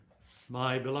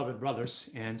My beloved brothers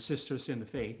and sisters in the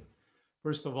faith,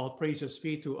 first of all, praises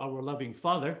be to our loving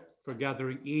Father for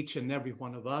gathering each and every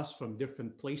one of us from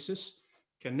different places,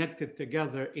 connected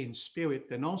together in spirit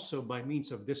and also by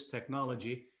means of this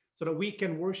technology, so that we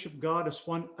can worship God as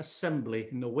one assembly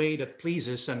in a way that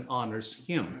pleases and honors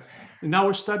Him. In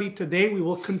our study today, we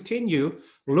will continue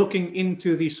looking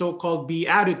into the so called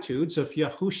Beatitudes of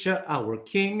Yahushua, our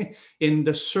King, in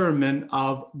the Sermon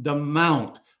of the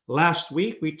Mount. Last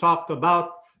week, we talked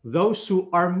about those who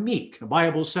are meek. The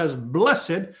Bible says,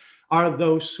 blessed are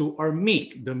those who are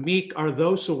meek. The meek are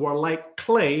those who are like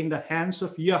clay in the hands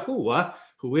of Yahuwah,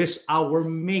 who is our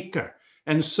maker.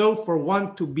 And so for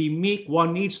one to be meek,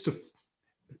 one needs to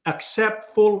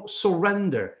accept full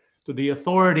surrender to the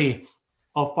authority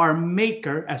of our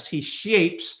maker as he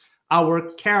shapes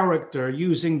our character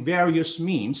using various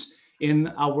means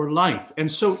in our life. And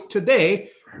so today,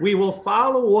 we will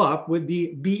follow up with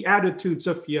the Beatitudes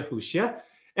of Yahushua,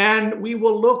 and we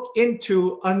will look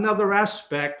into another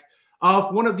aspect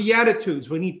of one of the attitudes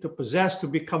we need to possess to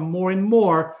become more and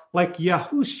more like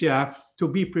Yahushua to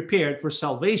be prepared for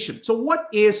salvation. So what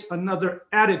is another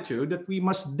attitude that we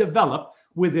must develop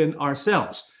within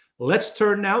ourselves? Let's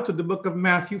turn now to the book of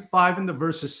Matthew 5 and the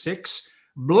verses 6.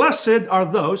 Blessed are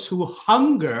those who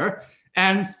hunger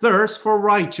and thirst for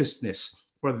righteousness,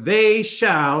 for they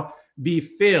shall be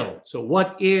filled. So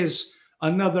what is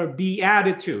another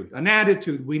beatitude? An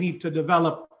attitude we need to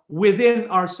develop within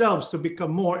ourselves to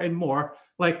become more and more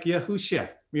like Yahushua.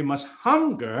 We must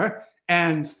hunger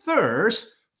and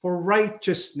thirst for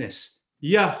righteousness.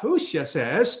 Yahushua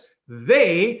says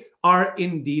they are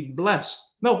indeed blessed.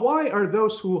 Now, why are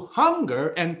those who hunger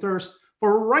and thirst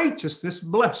for righteousness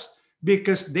blessed?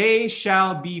 Because they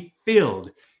shall be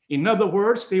filled. In other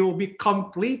words, they will be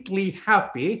completely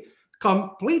happy,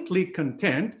 completely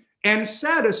content, and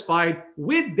satisfied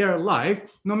with their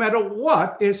life, no matter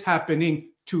what is happening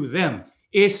to them.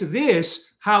 Is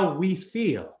this how we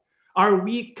feel? Are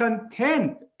we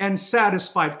content and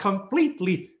satisfied,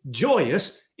 completely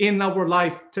joyous in our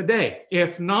life today?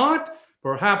 If not,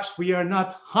 perhaps we are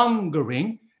not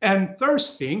hungering and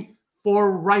thirsting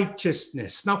for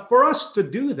righteousness. Now, for us to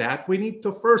do that, we need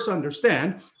to first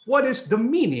understand what is the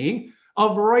meaning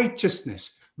of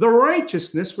righteousness. The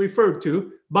righteousness referred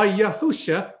to by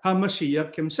Yahushua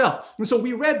HaMashiach himself. And so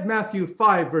we read Matthew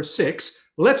 5, verse 6.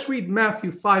 Let's read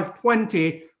Matthew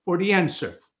 5:20 for the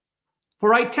answer.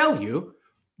 For I tell you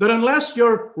that unless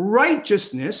your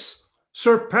righteousness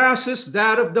surpasses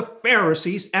that of the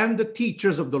Pharisees and the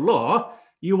teachers of the law,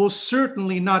 you will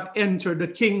certainly not enter the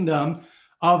kingdom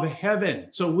of heaven.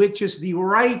 So which is the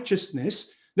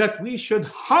righteousness that we should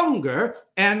hunger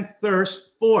and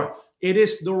thirst for? It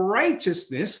is the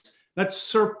righteousness that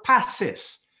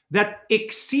surpasses, that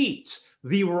exceeds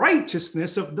the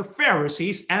righteousness of the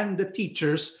Pharisees and the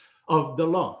teachers of the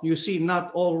law. You see,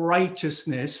 not all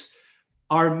righteousness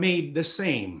are made the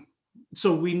same.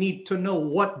 So we need to know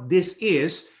what this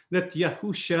is that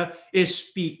Yahushua is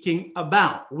speaking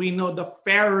about. We know the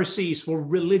Pharisees were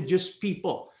religious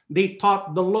people. They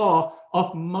taught the law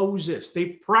of Moses. They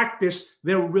practiced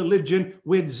their religion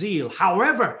with zeal.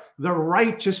 However, the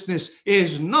righteousness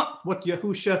is not what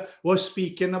Yahushua was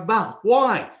speaking about.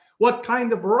 Why? What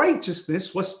kind of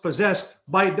righteousness was possessed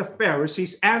by the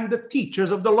Pharisees and the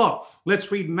teachers of the law?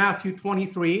 Let's read Matthew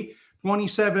 23,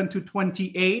 27 to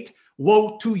 28.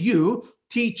 Woe to you,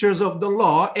 teachers of the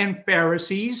law and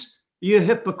Pharisees, you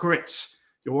hypocrites!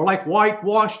 You are like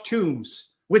whitewashed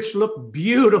tombs, which look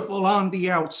beautiful on the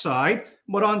outside,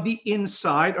 but on the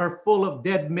inside are full of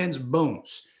dead men's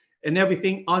bones and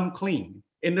everything unclean.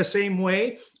 In the same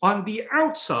way, on the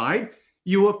outside,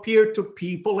 you appear to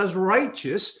people as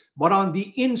righteous, but on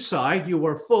the inside, you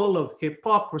are full of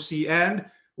hypocrisy and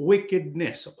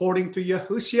wickedness. According to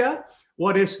Yahushua,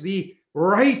 what is the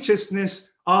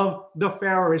righteousness of the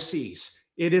Pharisees?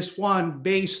 It is one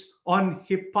based on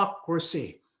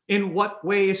hypocrisy. In what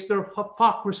way is their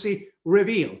hypocrisy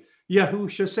revealed?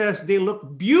 Yahushua says they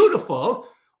look beautiful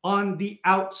on the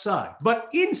outside, but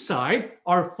inside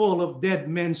are full of dead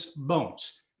men's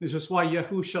bones. This is why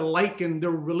Yahushua likened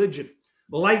their religion,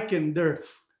 likened their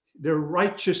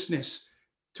righteousness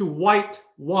to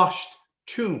whitewashed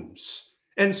tombs.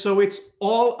 And so it's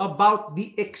all about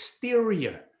the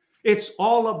exterior. It's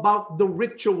all about the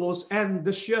rituals and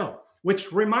the show,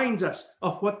 which reminds us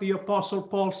of what the Apostle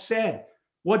Paul said.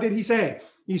 What did he say?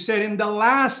 He said, in the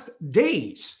last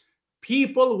days,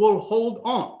 people will hold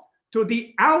on to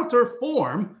the outer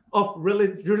form of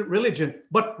religion,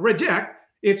 but reject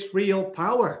its real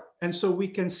power. And so we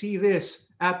can see this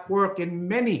at work in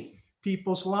many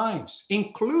people's lives,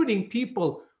 including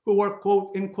people who are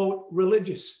quote unquote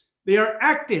religious. They are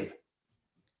active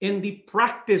in the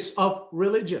practice of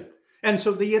religion. And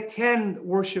so they attend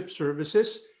worship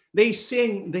services, they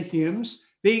sing the hymns,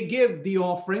 they give the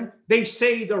offering, they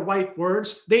say the right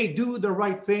words, they do the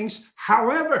right things.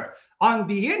 However, on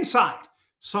the inside,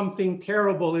 something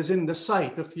terrible is in the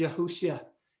sight of Yahushua.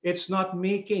 It's not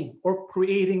making or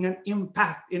creating an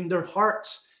impact in their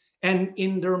hearts and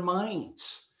in their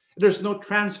minds. There's no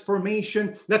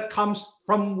transformation that comes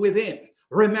from within.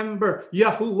 Remember,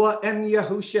 Yahuwah and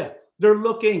Yahushua, they're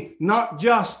looking not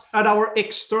just at our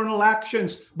external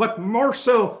actions, but more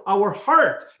so our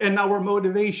heart and our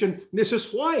motivation. This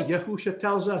is why Yahushua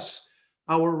tells us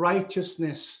our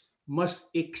righteousness must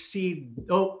exceed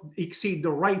the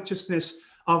righteousness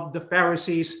of the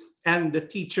Pharisees and the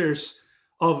teachers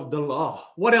of the law.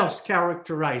 What else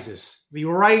characterizes the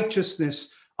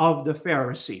righteousness of the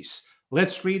Pharisees?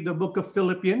 Let's read the book of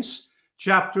Philippians,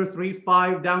 chapter 3,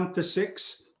 5 down to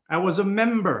 6. I was a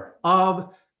member of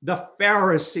the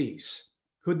Pharisees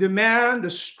who demand the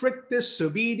strictest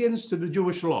obedience to the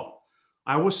Jewish law.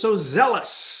 I was so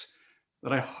zealous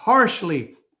that I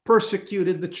harshly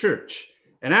persecuted the church.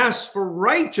 And as for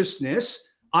righteousness,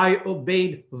 I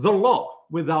obeyed the law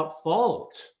without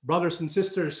fault. Brothers and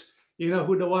sisters, you know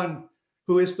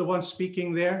who is the one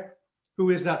speaking there?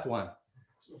 Who is that one?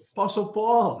 Apostle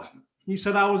Paul. He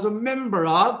said, I was a member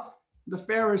of the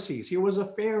Pharisees. He was a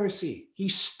Pharisee. He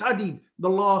studied the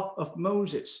law of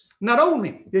Moses. Not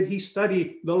only did he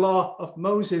study the law of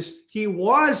Moses, he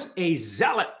was a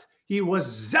zealot. He was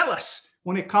zealous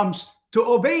when it comes to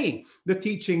obeying the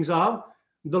teachings of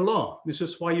the law. This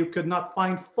is why you could not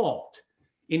find fault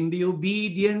in the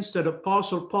obedience that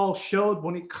Apostle Paul showed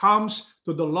when it comes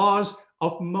to the laws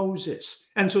of Moses.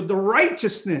 And so the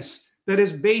righteousness that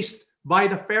is based by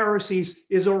the Pharisees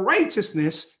is a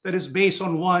righteousness that is based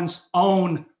on one's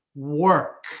own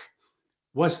work.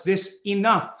 Was this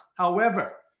enough?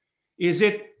 However, is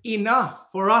it enough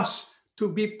for us to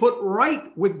be put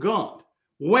right with God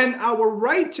when our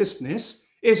righteousness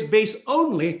is based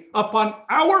only upon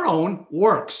our own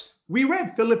works? We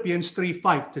read Philippians 3,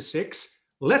 5 to 6.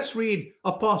 Let's read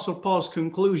Apostle Paul's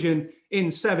conclusion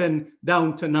in 7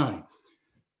 down to 9.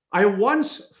 I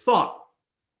once thought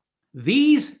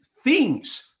these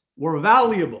things were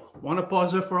valuable. I want to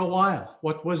pause there for a while.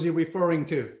 What was he referring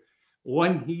to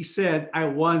when he said, I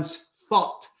once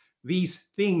thought these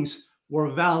things were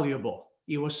valuable?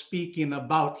 He was speaking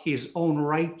about his own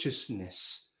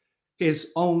righteousness,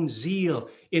 his own zeal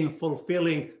in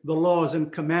fulfilling the laws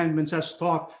and commandments as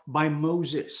taught by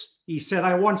Moses. He said,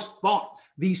 I once thought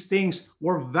these things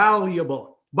were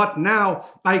valuable, but now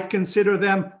I consider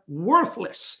them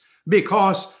worthless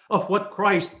because of what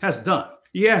Christ has done.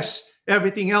 Yes,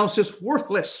 everything else is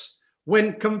worthless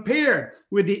when compared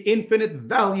with the infinite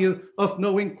value of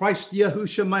knowing Christ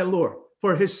Yahushua my Lord.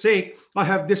 For his sake, I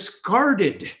have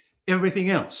discarded everything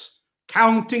else,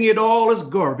 counting it all as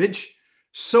garbage,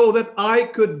 so that I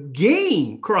could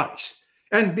gain Christ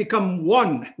and become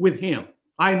one with him.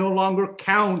 I no longer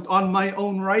count on my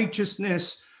own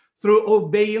righteousness through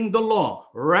obeying the law.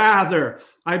 Rather,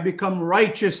 I become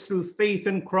righteous through faith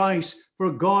in Christ,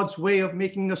 for God's way of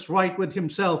making us right with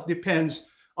himself depends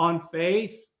on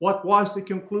faith. What was the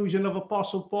conclusion of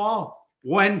Apostle Paul?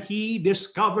 When he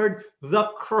discovered the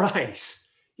Christ,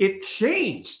 it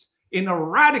changed in a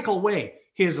radical way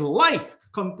his life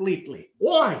completely.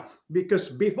 Why? Because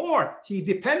before he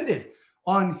depended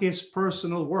on his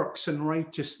personal works and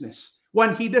righteousness.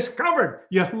 When he discovered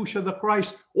Yahushua the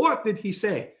Christ, what did he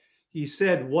say? He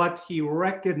said what he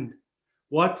reckoned,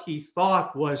 what he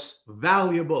thought was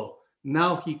valuable,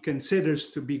 now he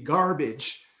considers to be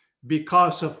garbage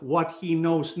because of what he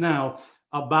knows now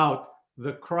about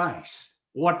the Christ.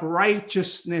 What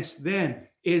righteousness then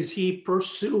is he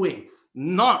pursuing?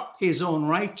 Not his own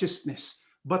righteousness,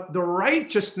 but the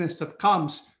righteousness that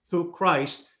comes through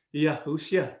Christ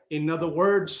Yahushua. In other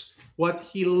words, what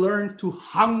he learned to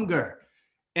hunger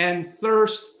and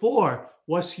thirst for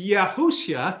was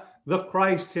Yahushua, the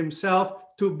Christ himself,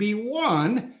 to be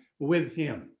one with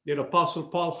him. Did Apostle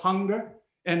Paul hunger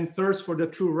and thirst for the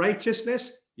true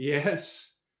righteousness?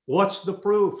 Yes. What's the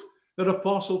proof that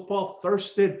Apostle Paul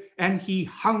thirsted and he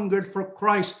hungered for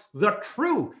Christ, the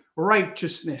true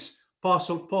righteousness?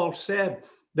 Apostle Paul said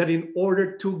that in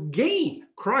order to gain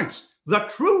Christ, the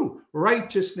true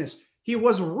righteousness, he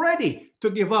was ready to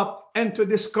give up and to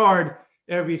discard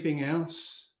everything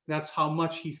else. That's how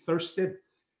much he thirsted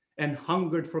and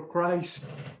hungered for Christ.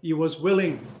 He was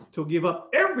willing to give up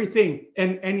everything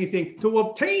and anything to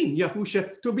obtain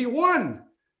Yahushua, to be one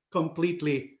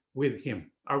completely with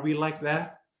him. Are we like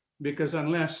that? Because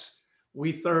unless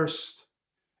we thirst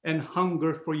and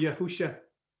hunger for Yahushua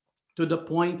to the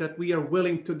point that we are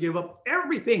willing to give up everything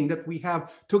everything that we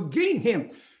have to gain him,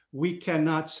 we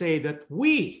cannot say that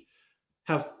we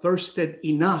have thirsted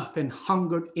enough and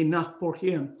hungered enough for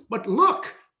him. But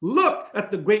look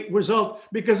at the great result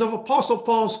because of Apostle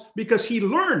Paul's, because he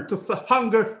learned to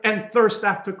hunger and thirst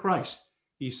after Christ.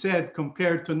 He said,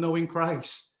 compared to knowing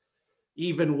Christ,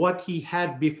 even what he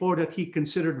had before that he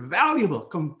considered valuable,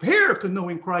 compared to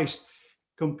knowing Christ,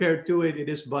 compared to it, it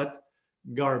is but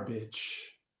garbage.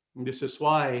 And this is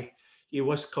why he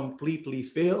was completely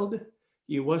filled.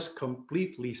 He was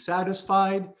completely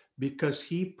satisfied because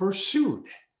he pursued,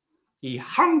 he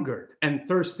hungered and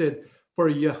thirsted for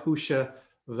Yahushua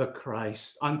the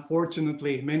Christ.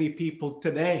 Unfortunately, many people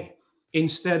today,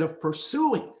 instead of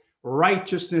pursuing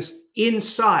righteousness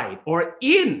inside or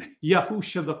in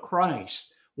Yahushua the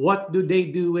Christ, what do they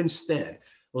do instead?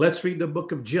 Let's read the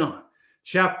book of John,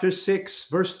 chapter 6,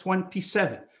 verse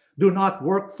 27. Do not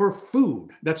work for food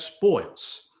that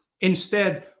spoils.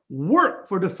 Instead, work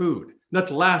for the food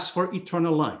that lasts for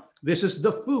eternal life. This is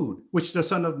the food which the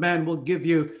Son of Man will give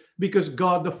you, because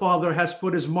God the Father has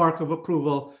put his mark of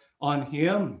approval on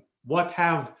him. What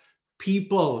have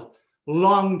people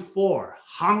longed for,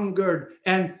 hungered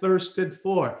and thirsted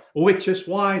for, which is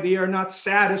why they are not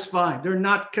satisfied. They're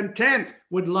not content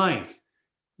with life.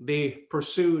 They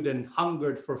pursued and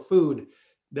hungered for food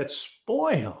that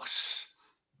spoils.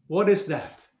 What is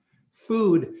that?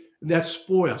 Food that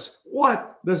spoils.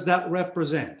 What does that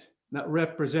represent? That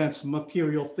represents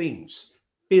material things,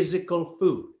 physical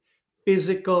food,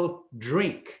 physical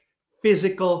drink,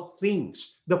 physical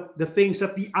things, the things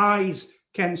that the eyes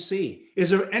can see. Is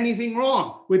there anything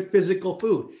wrong with physical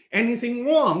food? Anything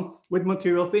wrong with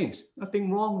material things? Nothing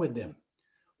wrong with them.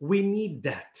 We need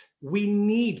that. We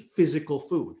need physical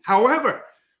food. However,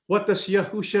 what does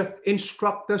Yahushua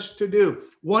instruct us to do?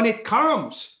 When it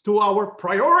comes to our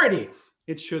priority,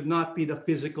 it should not be the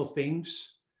physical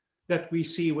things that we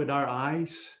see with our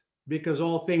eyes, because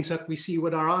all things that we see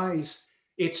with our eyes,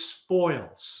 it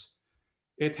spoils.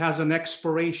 It has an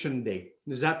expiration date.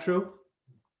 Is that true?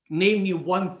 Name me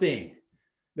one thing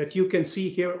that you can see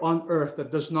here on earth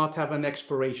that does not have an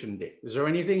expiration date. Is there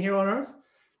anything here on earth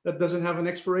that doesn't have an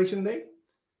expiration date?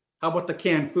 How about the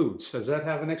canned foods? Does that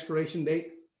have an expiration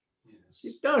date? Yes.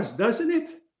 It does, doesn't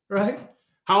it? Right?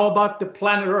 How about the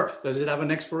planet Earth? Does it have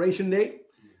an expiration date?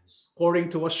 Yes. According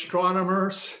to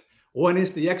astronomers, when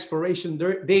is the expiration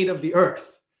date of the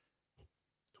Earth?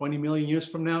 20 million years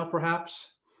from now,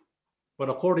 perhaps? But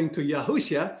according to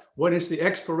Yahushua, when is the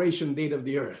expiration date of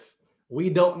the Earth? We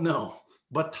don't know.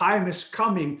 But time is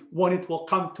coming when it will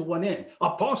come to an end.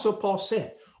 Apostle Paul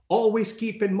said, always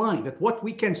keep in mind that what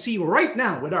we can see right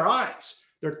now with our eyes,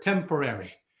 they're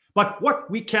temporary. But what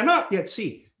we cannot yet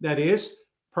see, that is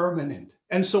permanent.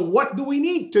 And so what do we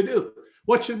need to do?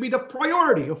 What should be the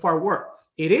priority of our work?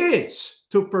 It is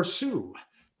to pursue,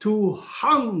 to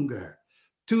hunger,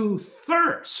 to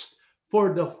thirst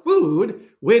for the food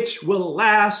which will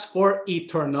last for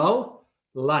eternal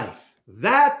life.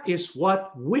 That is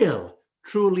what will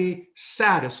truly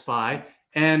satisfy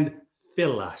and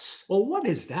fill us. Well, what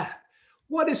is that?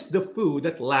 What is the food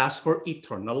that lasts for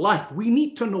eternal life? We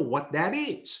need to know what that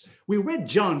is. We read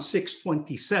John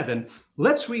 6:27.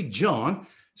 Let's read John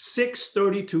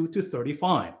 6:32 to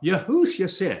 35. Yahushua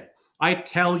said, I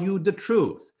tell you the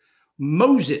truth.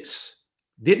 Moses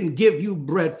didn't give you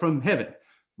bread from heaven.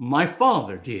 My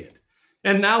Father did.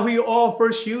 And now he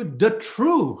offers you the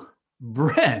true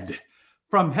bread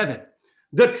from heaven.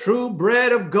 The true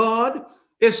bread of God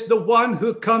is the one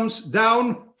who comes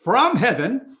down from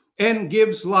heaven and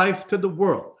gives life to the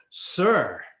world.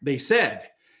 Sir, they said,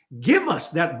 give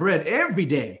us that bread every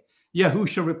day.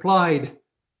 Yahushua replied,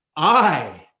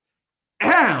 I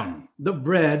am the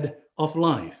bread of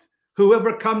life.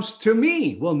 Whoever comes to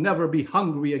me will never be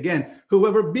hungry again.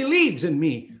 Whoever believes in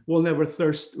me will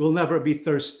never be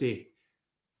thirsty.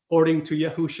 According to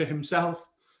Yahushua himself,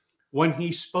 when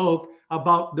he spoke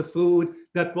about the food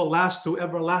that will last to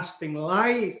everlasting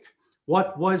life,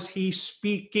 what was he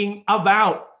speaking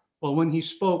about? Well, when he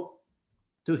spoke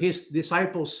to his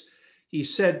disciples, he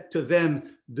said to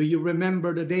them, do you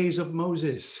remember the days of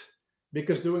Moses?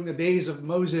 Because during the days of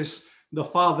Moses, the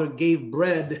Father gave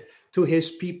bread to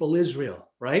his people Israel,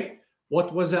 right?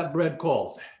 What was that bread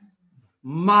called?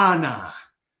 Manna.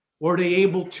 Were they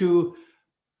able to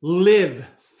live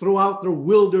throughout their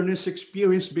wilderness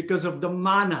experience because of the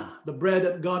manna, the bread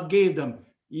that God gave them?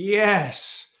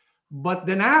 Yes. But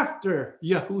then after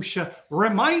Yahushua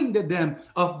reminded them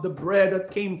of the bread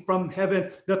that came from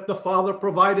heaven that the Father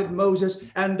provided Moses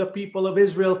and the people of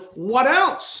Israel, what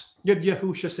else did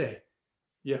Yahushua say?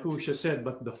 Yahushua said,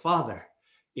 but the Father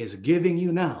is giving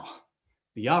you now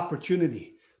the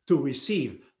opportunity to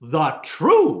receive the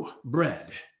true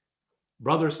bread.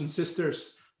 Brothers and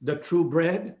sisters, the true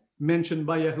bread mentioned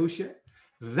by Yahushua,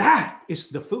 that is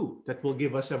the food that will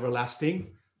give us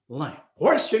everlasting life.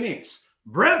 Question is,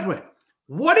 brethren,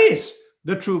 what is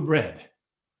the true bread?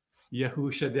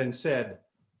 Yahushua then said,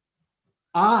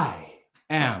 I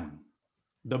am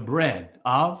the bread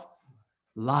of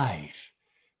life.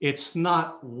 It's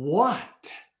not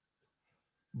what,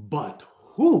 but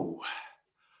who.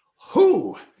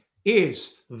 Who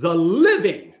is the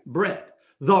living bread,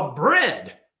 the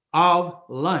bread of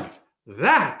life?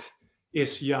 That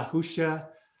is Yahushua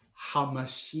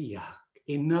HaMashiach.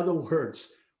 In other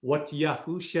words, what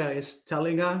Yahushua is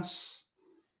telling us,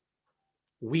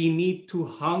 we need to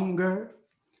hunger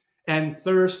and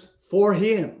thirst for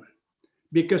him.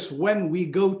 Because when we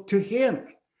go to him,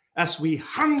 as we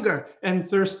hunger and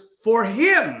thirst for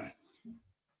him,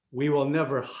 we will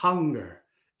never hunger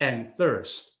and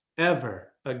thirst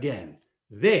ever again.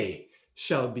 They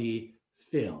shall be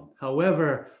filled.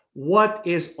 However, what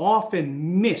is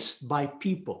often missed by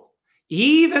people,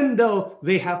 even though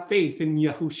they have faith in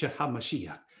Yahushua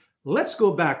HaMashiach. Let's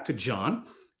go back to John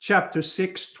chapter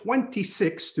 6,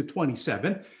 26 to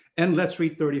 27, and let's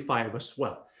read 35 as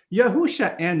well.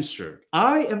 Yahushua answered,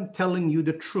 I am telling you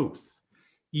the truth.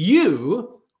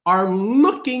 You are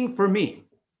looking for me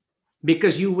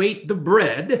because you ate the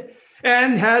bread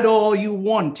and had all you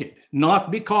wanted,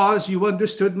 not because you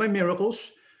understood my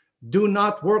miracles. Do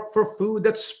not work for food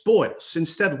that spoils.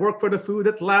 Instead, work for the food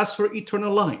that lasts for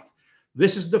eternal life.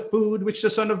 This is the food which the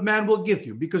Son of Man will give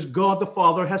you, because God the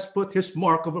Father has put his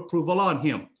mark of approval on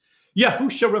him.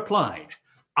 Yahushua replied,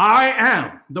 I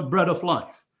am the bread of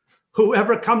life.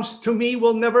 Whoever comes to me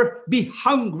will never be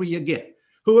hungry again.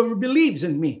 Whoever believes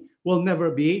in me will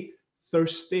never be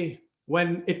thirsty.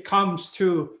 When it comes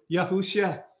to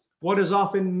Yahushua, what is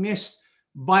often missed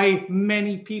by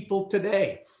many people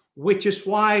today, which is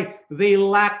why they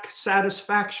lack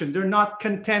satisfaction. They're not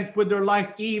content with their life,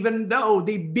 even though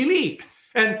they believe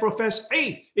and profess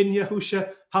faith in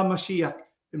Yahushua HaMashiach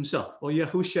himself. Well,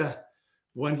 Yahushua,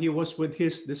 when he was with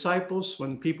his disciples,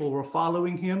 when people were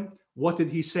following him, what did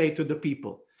he say to the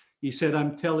people? He said,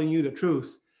 I'm telling you the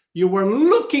truth. You were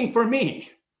looking for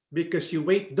me because you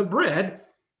ate the bread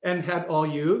and had all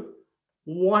you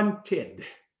wanted.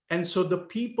 And so the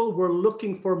people were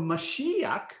looking for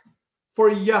Mashiach, for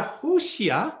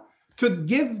Yahushua to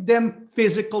give them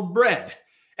physical bread.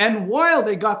 And while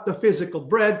they got the physical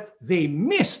bread, they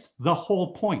missed the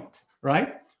whole point,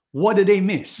 right? What did they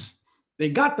miss? They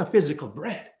got the physical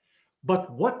bread,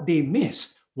 but what they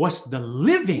missed was the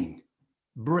living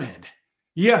bread.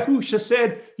 Yahushua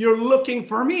said, you're looking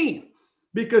for me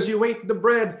because you ate the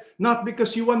bread, not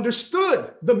because you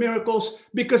understood the miracles,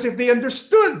 because if they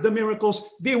understood the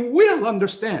miracles, they will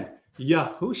understand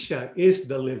Yahushua is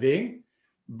the living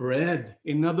bread.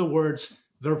 In other words,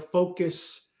 their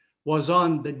focus was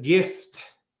on the gift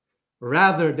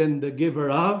rather than the giver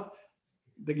of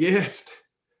the gift.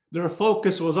 Their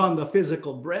focus was on the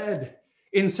physical bread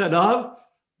instead of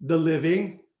the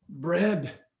living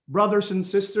bread. Brothers and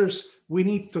sisters, we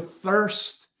need to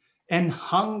thirst and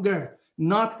hunger,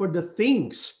 not for the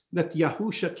things that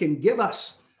Yahushua can give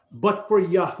us, but for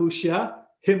Yahushua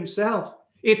himself.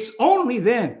 It's only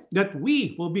then that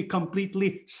we will be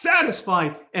completely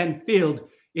satisfied and filled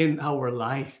in our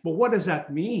life. But what does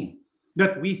that mean?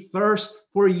 That we thirst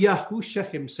for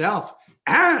Yahushua himself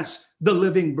as the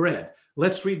living bread.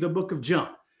 Let's read the book of John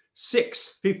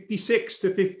 6, 56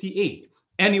 to 58.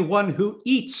 Anyone who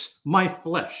eats my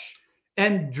flesh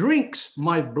and drinks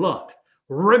my blood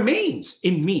remains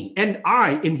in me, and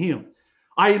I in him.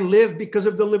 I live because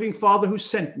of the living Father who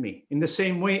sent me. In the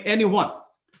same way, anyone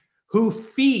who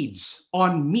feeds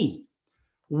on me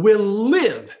will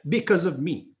live because of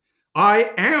me.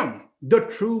 I am the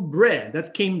true bread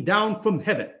that came down from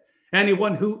heaven.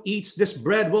 Anyone who eats this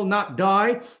bread will not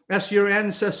die as your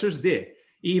ancestors did,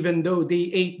 even though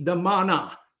they ate the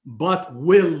manna, but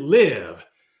will live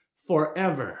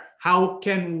forever. How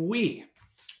can we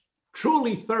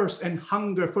truly thirst and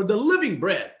hunger for the living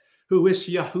bread, who is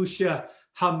Yahushua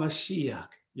HaMashiach?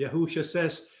 Yahushua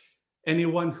says,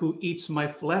 anyone who eats my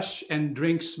flesh and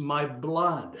drinks my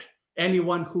blood,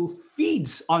 anyone who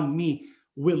feeds on me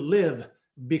will live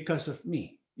because of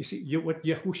me. You see, what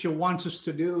Yahushua wants us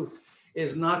to do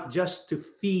is not just to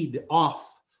feed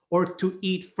off or to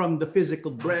eat from the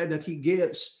physical bread that he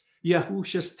gives.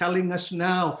 Yahushua's telling us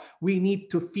now we need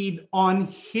to feed on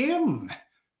him.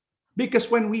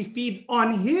 Because when we feed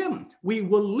on him, we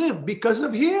will live because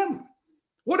of him.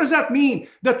 What does that mean?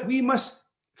 That we must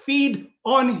feed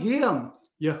on him.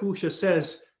 Yahushua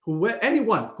says,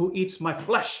 anyone who eats my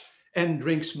flesh and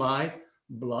drinks my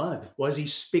blood. Was he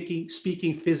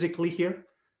speaking physically here?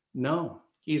 No.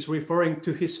 He's referring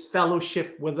to his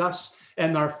fellowship with us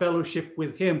and our fellowship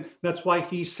with him. That's why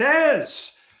he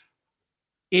says,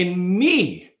 in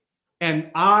me and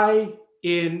I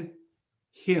in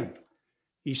him.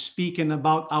 He's speaking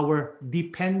about our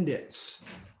dependence,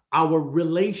 our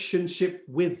relationship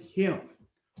with him.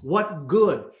 What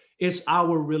good is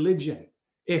our religion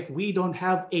if we don't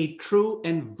have a true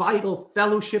and vital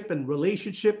fellowship and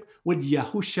relationship with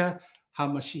Yahushua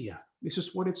HaMashiach? This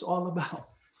is what it's all about.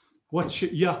 What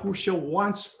Yahushua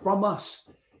wants from us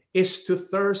is to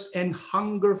thirst and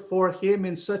hunger for him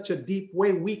in such a deep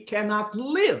way we cannot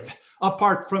live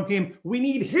apart from him. We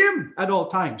need him at all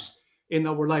times in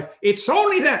our life. It's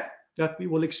only then that we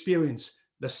will experience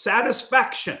the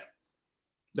satisfaction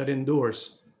that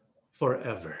endures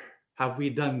forever. Have we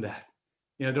done that?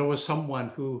 There was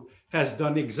someone who has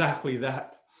done exactly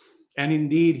that. And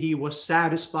indeed, he was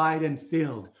satisfied and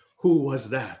filled. Who was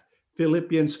that?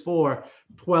 Philippians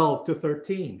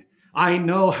 4:12-13. I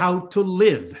know how to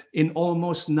live in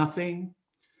almost nothing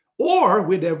or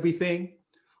with everything.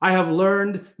 I have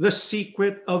learned the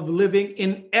secret of living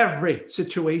in every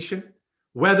situation,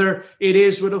 whether it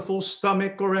is with a full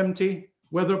stomach or empty,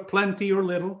 whether plenty or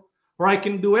little, for I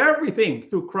can do everything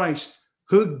through Christ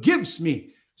who gives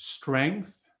me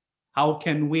strength. How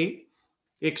can we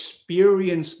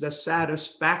experience the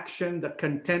satisfaction, the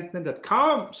contentment that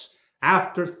comes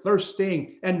after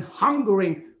thirsting and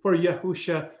hungering for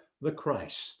Yahushua the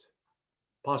Christ?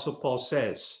 Apostle Paul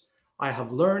says, I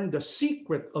have learned the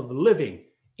secret of living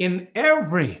in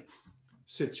every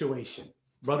situation.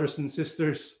 Brothers and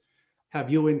sisters, have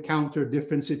you encountered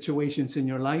different situations in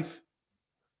your life?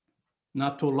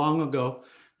 Not too long ago,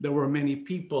 there were many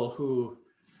people who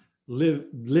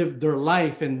lived their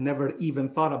life and never even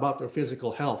thought about their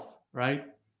physical health, right?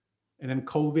 And then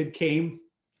COVID came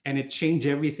and it changed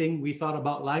everything we thought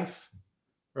about life,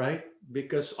 right?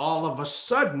 Because all of a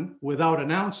sudden, without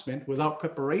announcement, without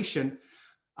preparation,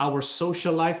 our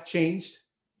social life changed,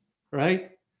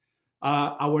 right?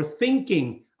 Our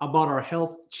thinking about our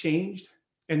health changed.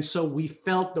 And so we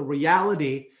felt the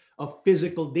reality of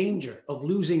physical danger, of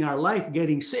losing our life,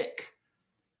 getting sick.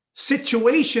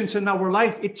 Situations in our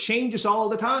life, it changes all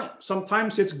the time.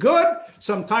 Sometimes it's good,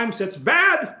 sometimes it's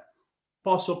bad.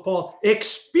 Apostle Paul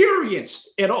experienced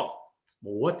it all.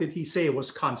 But what did he say was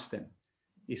constant?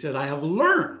 He said, I have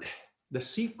learned the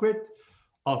secret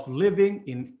of living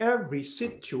in every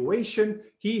situation.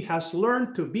 He has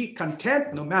learned to be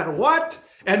content no matter what.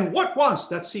 And what was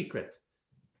that secret?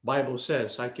 Bible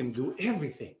says, I can do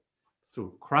everything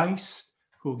through Christ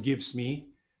who gives me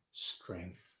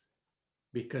strength.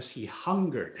 Because he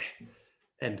hungered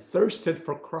and thirsted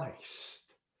for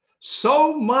Christ.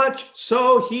 So much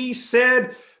so he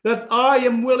said that I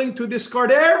am willing to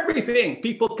discard everything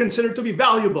people consider to be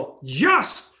valuable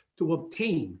just to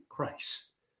obtain Christ.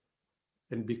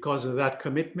 And because of that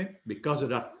commitment, because of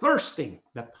that thirsting,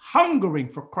 that hungering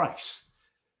for Christ,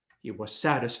 he was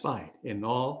satisfied in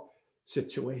all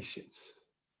situations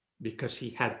because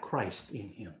he had Christ in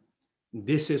him.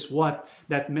 This is what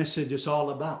that message is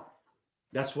all about.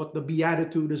 That's what the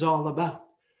Beatitude is all about.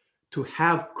 To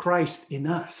have Christ in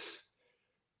us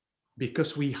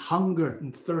because we hunger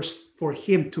and thirst for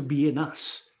him to be in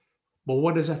us. But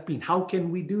what does that mean? How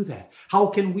can we do that? How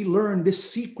can we learn this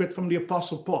secret from the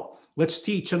Apostle Paul? Let's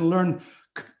teach and learn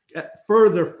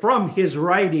further from his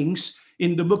writings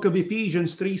in the book of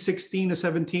Ephesians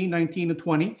 3:16-17,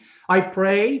 19-20. I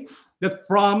pray that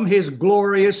from his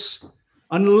glorious,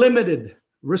 unlimited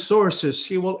resources,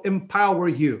 he will empower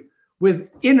you with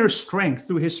inner strength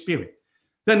through his Spirit.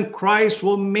 Then Christ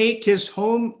will make his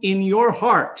home in your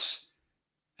hearts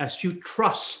as you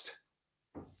trust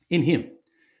in him.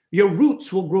 Your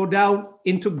roots will grow down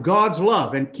into God's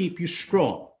love and keep you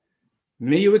strong.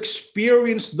 May you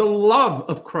experience the love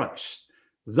of Christ.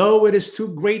 Though it is too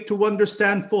great to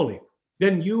understand fully,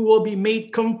 then you will be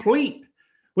made complete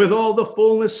with all the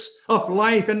fullness of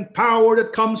life and power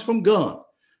that comes from God.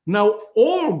 Now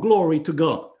all glory to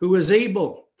God, who is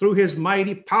able through his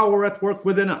mighty power at work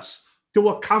within us to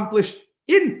accomplish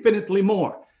infinitely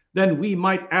more than we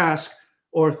might ask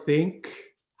or think.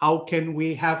 How can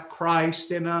we have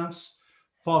Christ in us?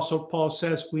 Apostle Paul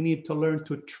says we need to learn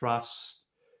to trust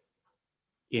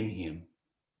in him.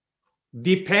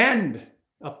 Depend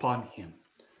upon him.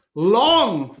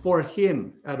 Long for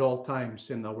him at all times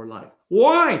in our life.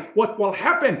 Why? What will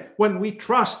happen when we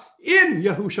trust in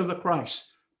Yahushua the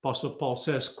Christ? Apostle Paul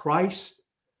says Christ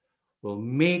will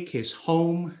make his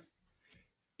home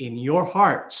in your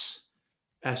hearts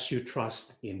as you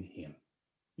trust in him.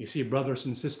 You see, brothers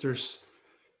and sisters,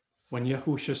 When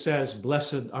Yahushua says,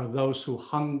 blessed are those who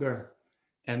hunger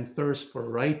and thirst for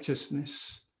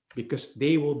righteousness, because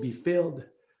they will be filled,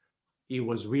 he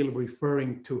was really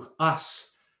referring to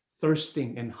us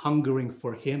thirsting and hungering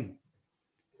for him.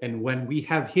 And when we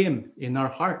have him in our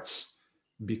hearts,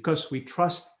 because we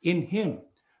trust in him,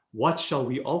 what shall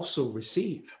we also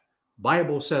receive?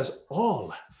 Bible says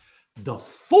all the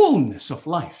fullness of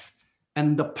life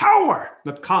and the power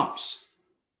that comes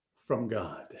from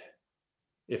God.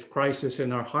 If Christ is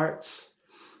in our hearts,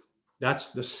 that's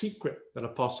the secret that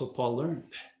Apostle Paul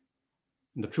learned.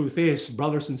 And the truth is,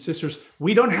 brothers and sisters,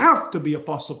 we don't have to be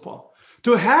Apostle Paul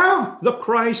to have the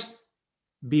Christ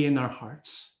be in our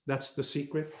hearts. That's the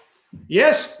secret.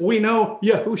 Yes, we know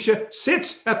Yahushua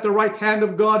sits at the right hand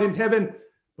of God in heaven,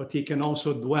 but he can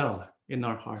also dwell in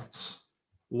our hearts.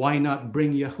 Why not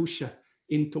bring Yahushua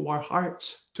into our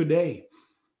hearts today,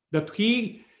 that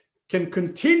he can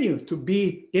continue to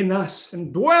be in us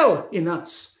and dwell in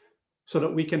us, so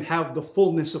that we can have the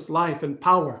fullness of life and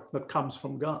power that comes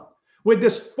from God. With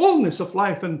this fullness of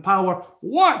life and power,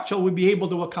 what shall we be able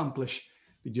to accomplish?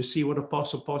 Did you see what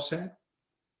Apostle Paul said?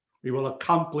 We will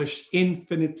accomplish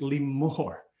infinitely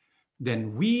more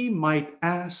than we might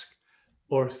ask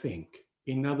or think.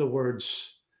 In other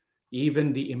words,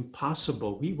 even the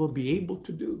impossible we will be able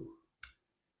to do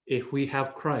if we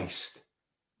have Christ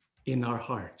in our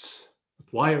hearts.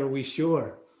 Why are we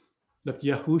sure that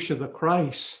Yahushua the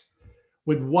Christ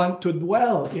would want to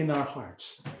dwell in our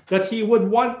hearts, that he would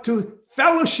want to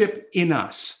fellowship in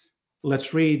us?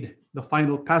 Let's read the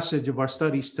final passage of our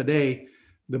studies today,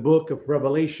 the book of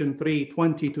Revelation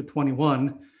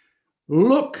 3:20-21.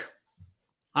 Look,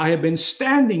 I have been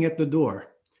standing at the door,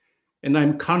 and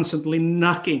I'm constantly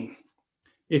knocking.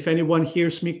 If anyone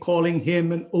hears me calling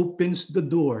him and opens the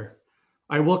door,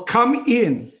 I will come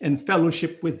in and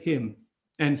fellowship with him,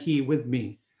 and he with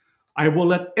me. I will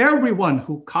let everyone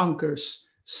who conquers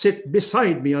sit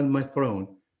beside me on my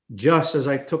throne, just as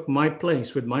I took my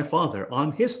place with my Father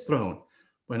on his throne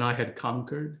when I had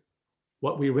conquered.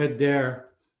 What we read there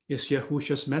is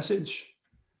Yahushua's message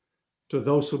to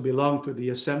those who belong to the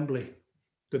assembly,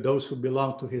 to those who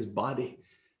belong to his body.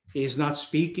 He is not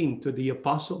speaking to the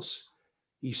apostles.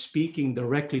 He's speaking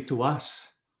directly to us.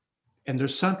 And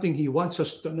there's something he wants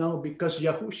us to know, because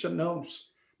Yahushua knows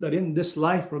that in this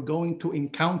life we're going to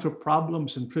encounter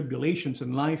problems and tribulations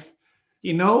in life.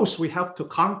 He knows we have to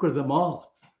conquer them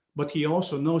all, but he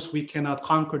also knows we cannot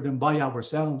conquer them by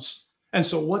ourselves. And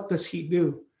so what does he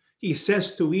do? He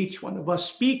says to each one of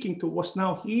us, speaking to us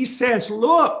now, he says,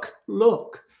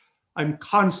 look, I'm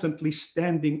constantly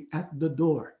standing at the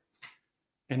door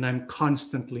and I'm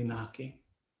constantly knocking.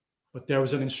 But there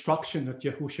is an instruction that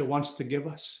Yahushua wants to give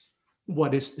us.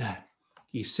 What is that?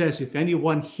 He says, if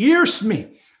anyone hears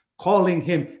me calling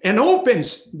him and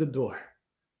opens the door,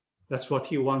 that's what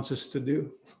he wants us to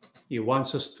do. He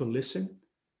wants us to listen.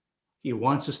 He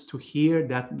wants us to hear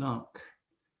that knock.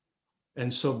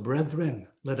 And so, brethren,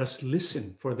 let us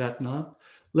listen for that knock.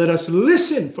 Let us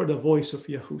listen for the voice of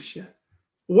Yahushua.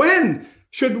 When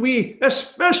should we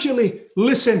especially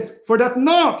listen for that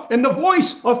knock and the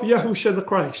voice of Yahushua the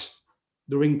Christ?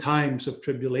 During times of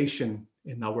tribulation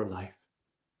in our life.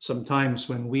 Sometimes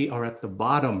when we are at the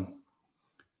bottom,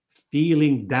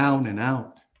 feeling down and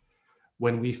out,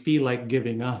 when we feel like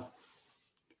giving up,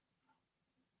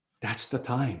 that's the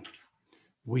time.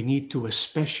 We need to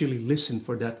especially listen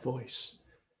for that voice.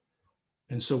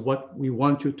 And so what we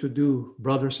want you to do,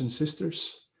 brothers and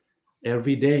sisters,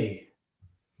 every day,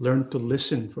 learn to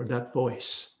listen for that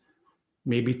voice.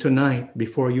 Maybe tonight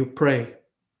before you pray,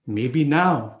 maybe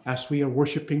now as we are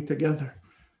worshiping together,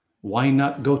 why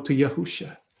not go to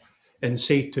Yahushua and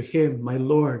say to him, my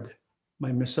Lord,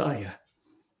 my Messiah,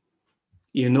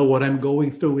 you know what I'm going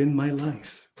through in my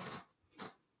life.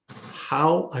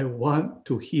 How I want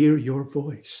to hear your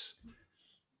voice.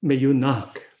 May you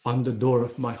knock on the door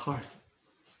of my heart.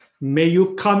 May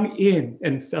you come in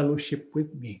and fellowship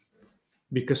with me,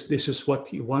 because this is what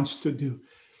he wants to do.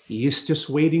 He is just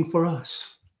waiting for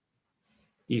us.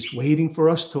 He's waiting for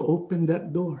us to open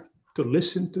that door, to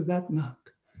listen to that knock.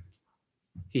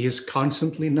 He is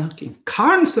constantly knocking,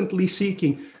 constantly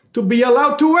seeking to be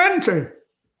allowed to enter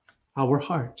our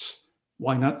hearts.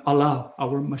 Why not allow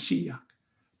our Mashiach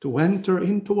to enter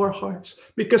into our hearts?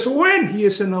 Because when he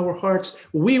is in our hearts,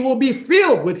 we will be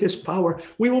filled with his power.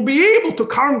 We will be able to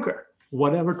conquer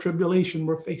whatever tribulation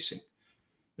we're facing.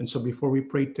 And so before we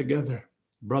pray together,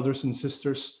 brothers and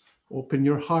sisters, open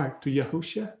your heart to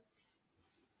Yahushua.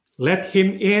 Let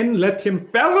him in, let him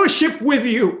fellowship with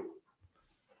you,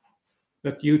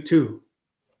 that you too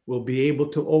will be able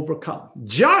to overcome.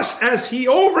 Just as he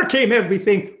overcame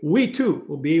everything, we too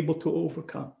will be able to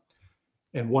overcome.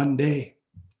 And one day,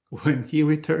 when he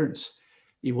returns,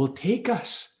 he will take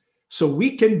us so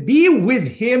we can be with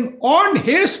him on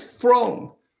his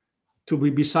throne, to be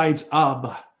besides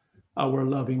Abba, our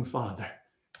loving Father.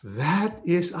 That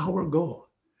is our goal.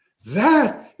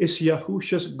 That is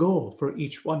Yahushua's goal for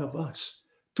each one of us,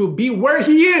 to be where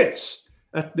he is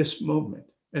at this moment.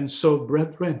 And so,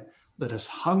 brethren, let us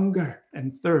hunger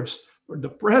and thirst for the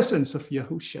presence of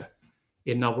Yahushua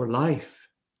in our life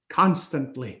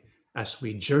constantly as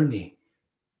we journey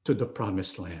to the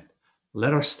promised land.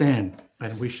 Let us stand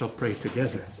and we shall pray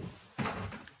together.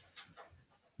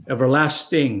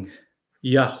 Everlasting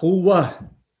Yahuwah,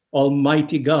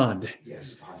 Almighty God,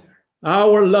 Yes, Father.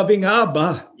 our loving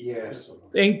Abba, Yes, Lord.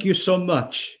 thank you so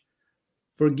much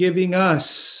for giving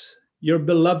us your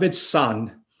beloved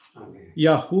Son, Amen.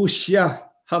 Yahushua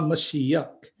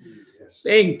HaMashiach. Yes.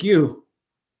 Thank you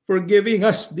for giving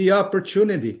us the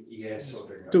opportunity Yes,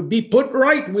 Lord. to be put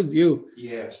right with you.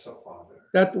 Yes, oh Father.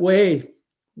 That way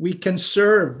we can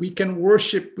serve, we can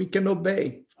worship, we can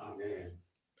obey Amen.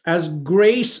 as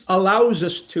grace allows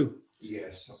us to,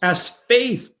 Yes. Oh, as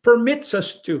faith permits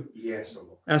us to, yes, oh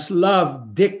Lord. as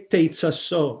love dictates us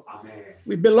so. Amen.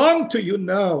 We belong to you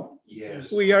now.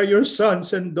 Yes. We are your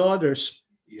sons and daughters.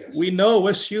 Yes. We know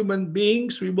as human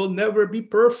beings we will never be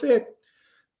perfect.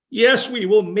 Yes, we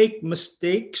will make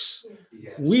mistakes.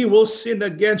 Yes. We will sin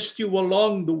against you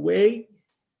along the way.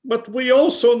 But we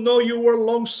also know you were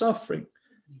long-suffering,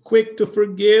 quick to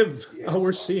forgive Yes, our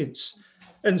Father. sins.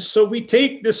 And so we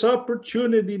take this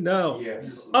opportunity now.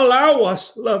 Yes. Allow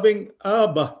us, loving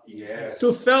Abba, Yes.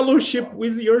 to fellowship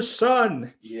with your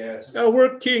Son, Yes.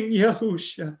 our King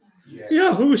Yahushua. Yes.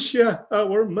 Yahushua,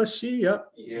 our Mashiach.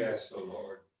 Yes, oh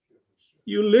Lord.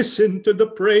 You listen to the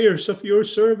prayers of your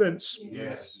servants.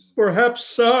 Yes. Perhaps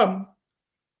some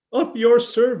of your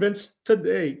servants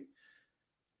today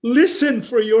listen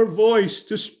for your voice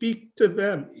to speak to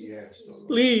them. Yes, oh Lord.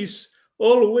 Please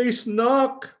always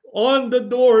knock on the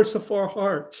doors of our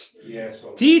hearts. Yes, oh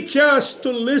Lord. Teach us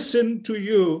to listen to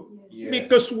you, Yes.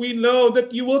 because we know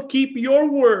that you will keep your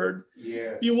word.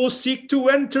 Yes. You will seek to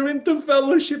enter into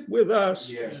fellowship with us.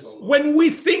 Yes, oh Lord. When we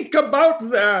think about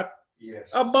that, Yes.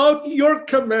 about your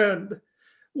command,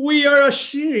 we are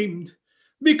ashamed,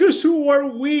 because who are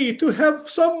we to have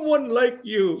someone like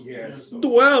you Yes, oh Lord.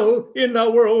 dwell in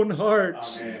our own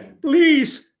hearts? Amen.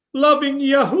 Please, loving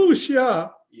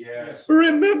Yahushua, Yes.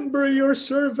 remember your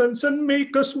servants and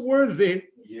make us worthy.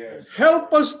 Yes.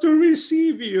 Help us to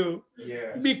receive you,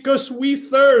 Yes. because we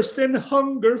thirst and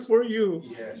hunger for you.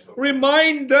 Yes, oh Lord.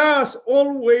 Remind us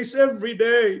always, every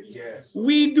day, Yes.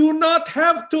 we do not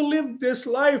have to live this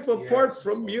life apart Yes,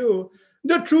 from Lord. you.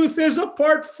 The truth is,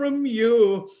 apart from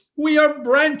you, we are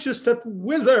branches that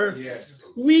wither. Yes.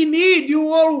 We need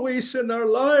you always in our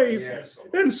life. Yes, oh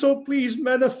Lord. And so please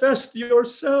manifest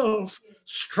yourself.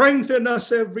 Strengthen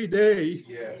us every day.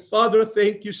 Yes. Father,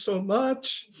 thank you so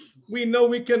much. We know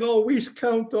we can always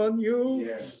count on you.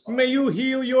 Yes. May you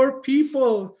heal your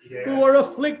people Yes. who are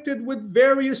afflicted with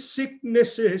various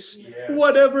sicknesses, Yes.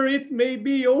 whatever it may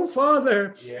be. Oh,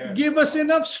 Father, Yes. give us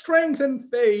enough strength and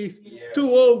faith Yes.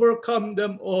 to overcome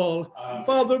them all. Amen.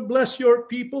 Father, bless your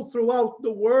people throughout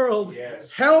the world.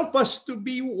 Yes. Help us to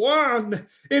be one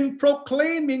in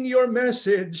proclaiming your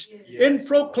message, Yes. in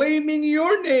proclaiming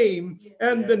your name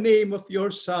and the Yes. name of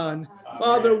your Son. Amen.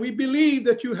 Father, we believe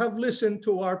that you have listened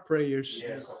to our prayers.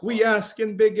 Yes. We ask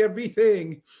and beg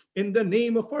everything in the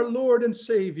name of our Lord and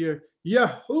Savior,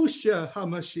 Yahushua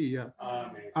HaMashiach.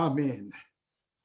 Amen. Amen.